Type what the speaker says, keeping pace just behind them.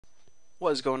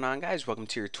What is going on, guys? Welcome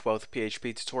to your 12th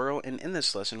PHP tutorial, and in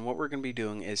this lesson what we're going to be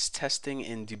doing is testing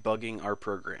and debugging our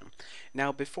program.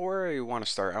 Now before I want to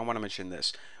start, I want to mention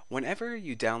this. Whenever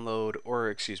you download, or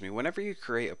excuse me, whenever you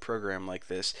create a program like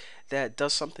this that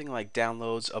does something like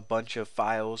downloads a bunch of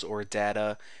files or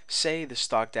data, say the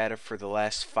stock data for the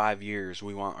last 5 years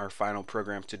we want our final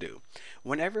program to do.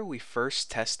 Whenever we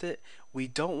first test it, we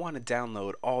don't want to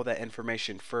download all that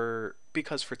information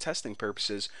because for testing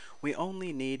purposes we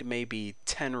only need maybe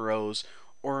 10 rows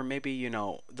or maybe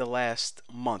the last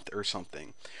month or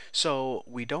something. So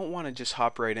we don't want to just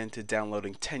hop right into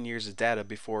downloading 10 years of data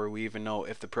before we even know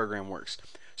if the program works.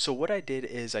 So what I did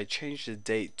is I changed the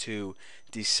date to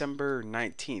December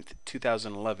 19th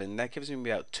 2011. That gives me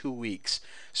about 2 weeks.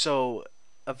 So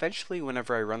eventually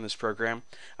whenever I run this program,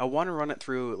 I want to run it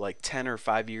through like 10 or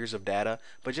 5 years of data,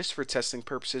 but just for testing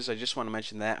purposes I just want to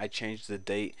mention that I changed the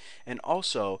date. And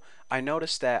also I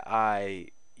noticed that I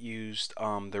used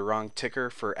the wrong ticker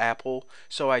for Apple,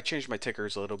 so I changed my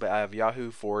tickers a little bit. I have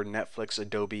Yahoo, Ford, Netflix,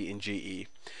 Adobe, and GE.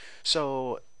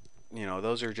 So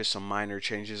those are just some minor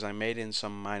changes I made and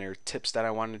some minor tips that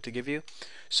I wanted to give you.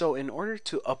 So in order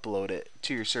to upload it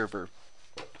to your server,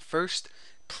 first,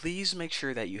 please make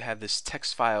sure that you have this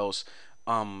text files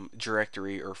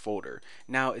directory or folder.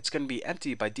 Now it's going to be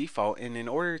empty by default, and in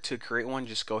order to create one,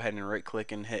 just go ahead and right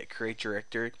click and hit create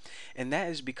directory. And that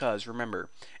is because, remember,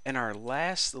 in our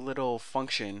last little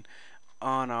function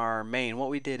on our main, what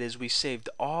we did is we saved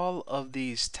all of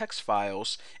these text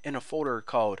files in a folder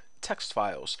called text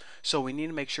files. So we need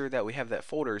to make sure that we have that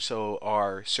folder so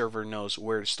our server knows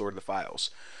where to store the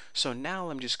files. So now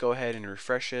let me just go ahead and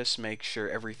refresh this, make sure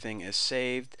everything is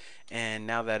saved, and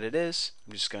now that it is,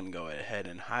 I'm just going to go ahead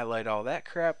and highlight all that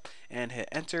crap and hit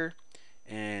enter,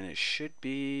 and it should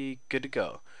be good to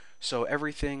go. So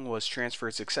everything was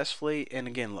transferred successfully, and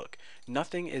again, look,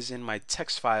 nothing is in my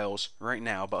text files right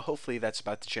now, but hopefully that's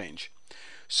about to change.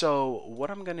 So what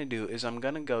I'm going to do is I'm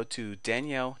going to go to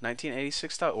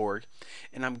Danielle1986.org,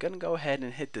 and I'm going to go ahead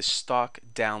and hit the stock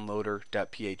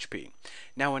downloader.php.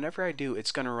 Now whenever I do,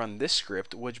 it's going to run this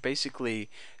script, which basically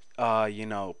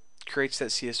creates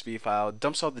that CSV file,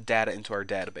 dumps all the data into our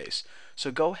database.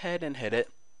 So go ahead and hit it,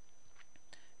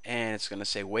 and it's going to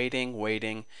say waiting,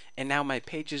 waiting, and now my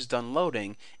page is done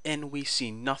loading and we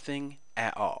see nothing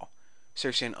at all. So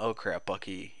you're saying, oh crap,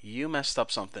 Bucky, you messed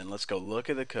up something. Let's go look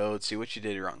at the code, see what you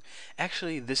did wrong.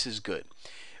 Actually, this is good.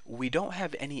 We don't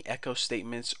have any echo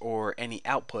statements or any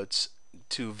outputs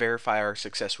to verify our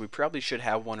success. We probably should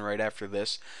have one right after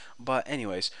this, but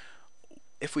anyways,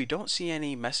 if we don't see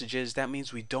any messages, that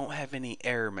means we don't have any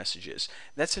error messages.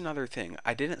 That's another thing.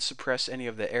 I didn't suppress any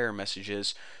of the error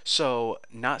messages, so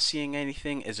not seeing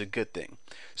anything is a good thing.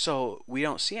 So we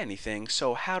don't see anything,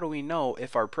 so how do we know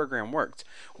if our program worked?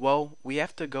 Well, we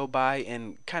have to go by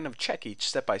and kind of check each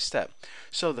step by step.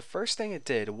 So the first thing it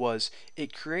did was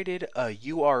it created a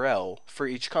URL for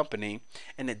each company,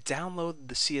 and it downloaded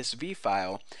the CSV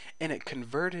file, and it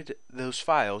converted those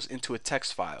files into a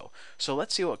text file. So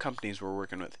let's see what companies we're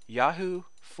working with: Yahoo,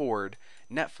 Ford,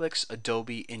 Netflix,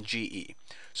 Adobe, and GE.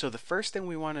 So the first thing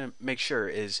we want to make sure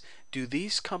is, do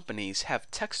these companies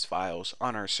have text files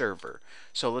on our server?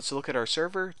 So let's look at our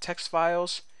server, text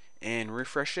files, and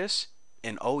refresh this.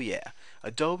 And oh yeah,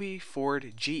 Adobe,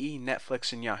 Ford, GE,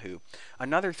 Netflix, and Yahoo.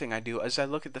 Another thing I do is I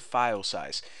look at the file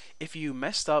size. If you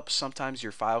messed up, sometimes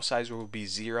your file size will be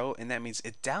 0, and that means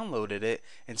it downloaded it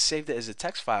and saved it as a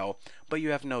text file, but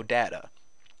you have no data.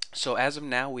 So as of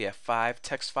now, we have 5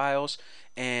 text files,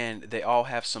 and they all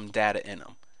have some data in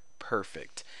them.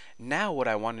 Perfect. Now what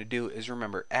I want to do is,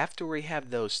 remember, after we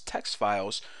have those text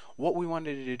files, what we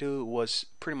wanted to do was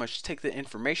pretty much take the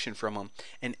information from them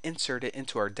and insert it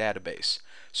into our database.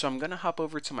 So I'm going to hop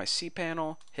over to my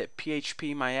cPanel, hit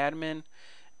PHP my admin,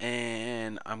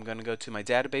 and I'm going to go to my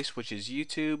database, which is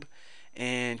YouTube,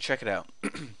 and check it out.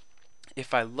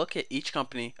 If I look at each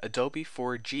company, Adobe,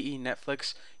 Ford, GE,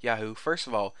 Netflix, Yahoo, first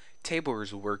of all,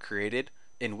 tables were created,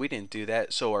 and we didn't do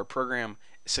that, so our program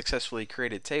successfully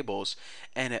created tables.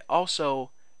 And it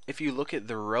also, if you look at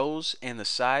the rows and the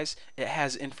size, it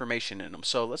has information in them.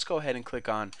 So let's go ahead and click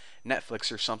on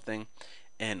Netflix or something,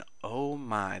 and oh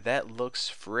my, that looks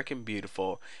freaking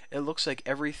beautiful. It looks like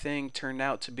everything turned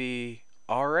out to be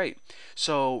alright.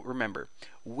 So remember,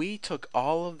 we took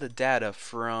all of the data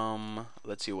from,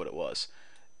 let's see what it was,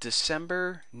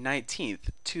 December 19th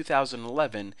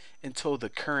 2011 until the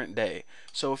current day.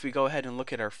 So if we go ahead and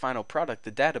look at our final product,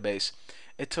 the database,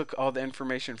 it took all the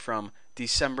information from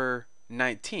December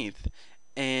 19th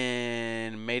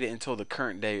and made it until the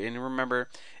current day. And remember,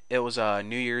 it was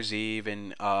New Year's Eve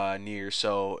and New Year's,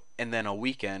 so, and then a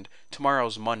weekend.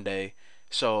 Tomorrow's Monday,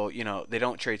 So, they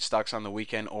don't trade stocks on the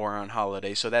weekend or on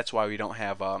holiday. So that's why we don't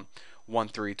have 1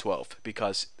 3 12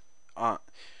 because uh,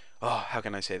 how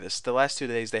can I say this? The last 2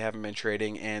 days they haven't been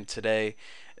trading, and today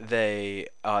the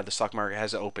stock market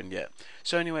hasn't opened yet.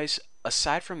 So, anyways,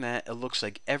 aside from that, it looks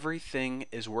like everything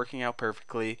is working out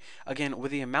perfectly. Again,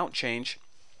 with the amount change,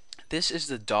 this is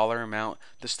the dollar amount,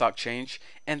 the stock change,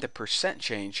 and the percent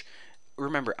change.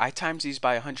 Remember, I times these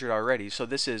by 100 already, so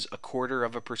this is a quarter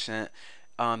of a percent.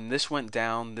 This went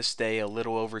down this day a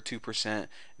little over 2%.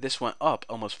 This went up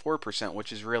almost 4%,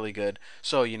 which is really good.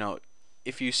 So,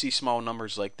 if you see small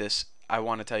numbers like this, I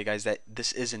want to tell you guys that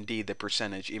this is indeed the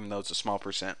percentage, even though it's a small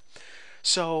percent.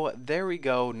 So there we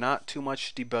go. Not too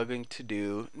much debugging to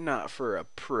do. Not for a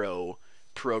pro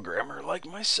programmer like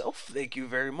myself. Thank you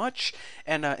very much.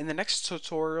 And in the next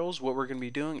tutorials, what we're going to be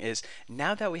doing is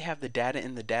now that we have the data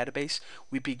in the database,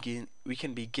 we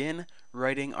can begin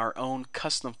writing our own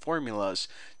custom formulas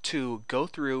to go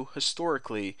through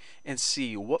historically and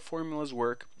see what formulas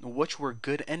work, which were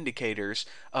good indicators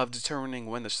of determining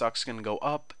when the stock's going to go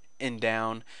up and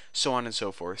down, so on and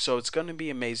so forth. So it's going to be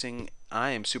amazing.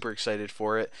 I am super excited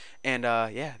for it. And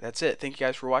yeah, that's it. Thank you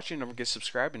guys for watching. Don't forget to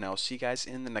subscribe, and I'll see you guys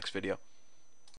in the next video.